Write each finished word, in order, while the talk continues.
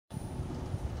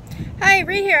Hi,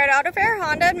 Ree here at Auto Fair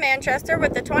Honda in Manchester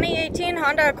with the 2018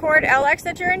 Honda Accord LX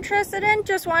that you're interested in.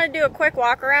 Just want to do a quick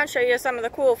walk around, show you some of the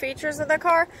cool features of the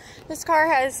car. This car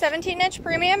has 17-inch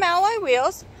premium alloy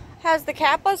wheels, has the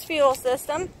capless fuel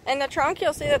system. In the trunk,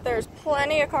 you'll see that there's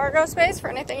plenty of cargo space for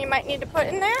anything you might need to put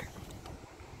in there.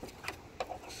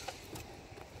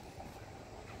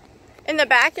 In the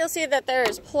back, you'll see that there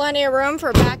is plenty of room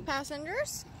for back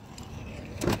passengers.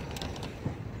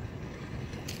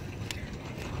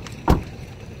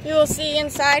 You will see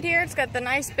inside here, it's got the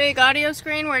nice big audio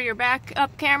screen where your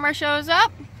backup camera shows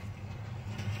up.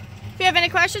 If you have any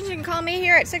questions, you can call me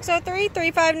here at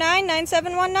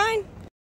 603-359-9719.